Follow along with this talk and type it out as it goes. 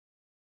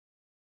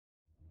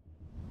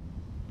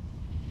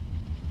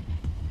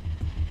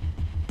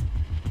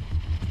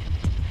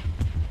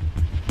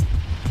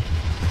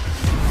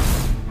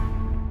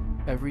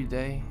Every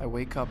day, I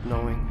wake up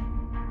knowing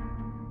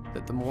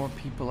that the more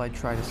people I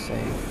try to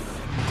save,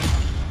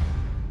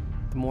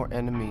 the more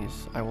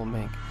enemies I will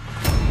make.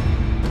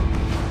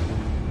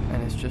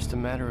 And it's just a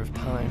matter of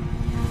time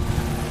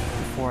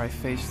before I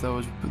face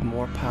those with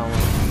more power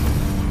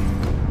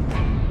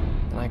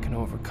than I can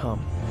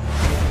overcome.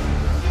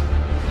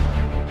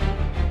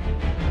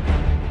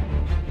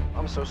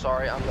 I'm so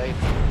sorry, I'm late.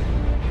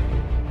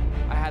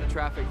 I had a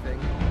traffic thing.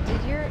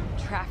 Did your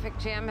traffic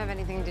jam have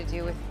anything to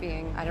do with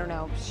being, I don't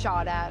know,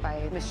 shot at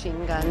by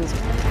machine guns?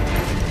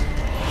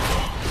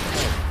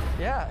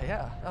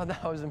 Yeah. Oh, no,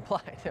 I was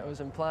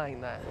implying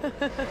that.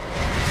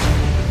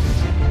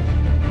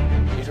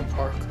 Peter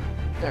Parker,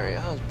 Harry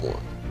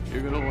Osborn.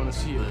 You're gonna want to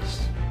see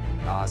this.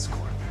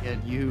 Oscorp.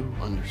 Get you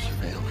under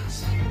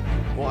surveillance.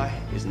 Why?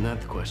 Isn't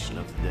that the question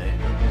of the day?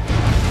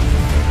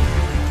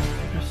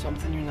 There's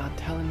something you're not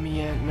telling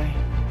me, Aunt May.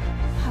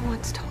 I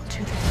once told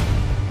you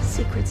that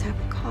secrets have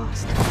a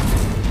cost.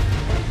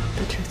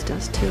 The truth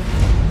does too.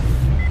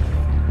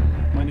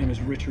 My name is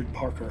Richard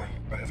Parker.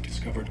 I have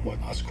discovered what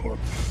Oscorp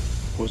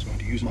was going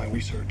to use my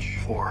research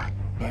for.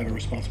 I have a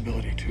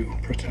responsibility to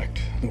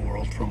protect the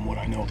world from what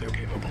I know they're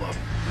capable of.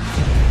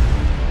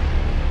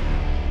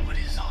 What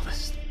is all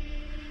this?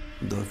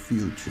 The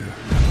future.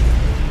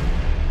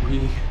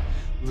 We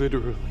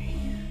literally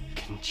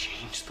can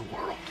change the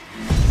world.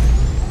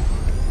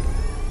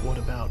 What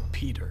about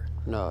Peter?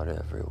 Not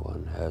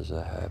everyone has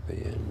a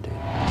happy ending.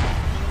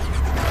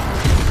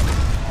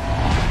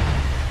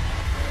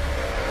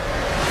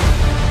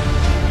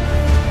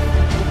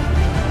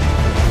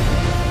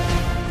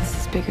 This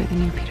is bigger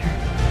than you, Peter.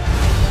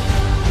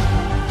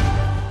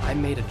 I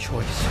made a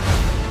choice.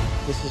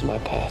 This is my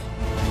path.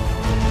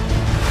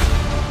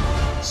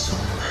 Soon,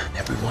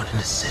 everyone in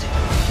the city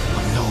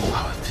will know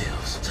how it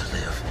feels to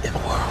live in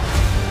a world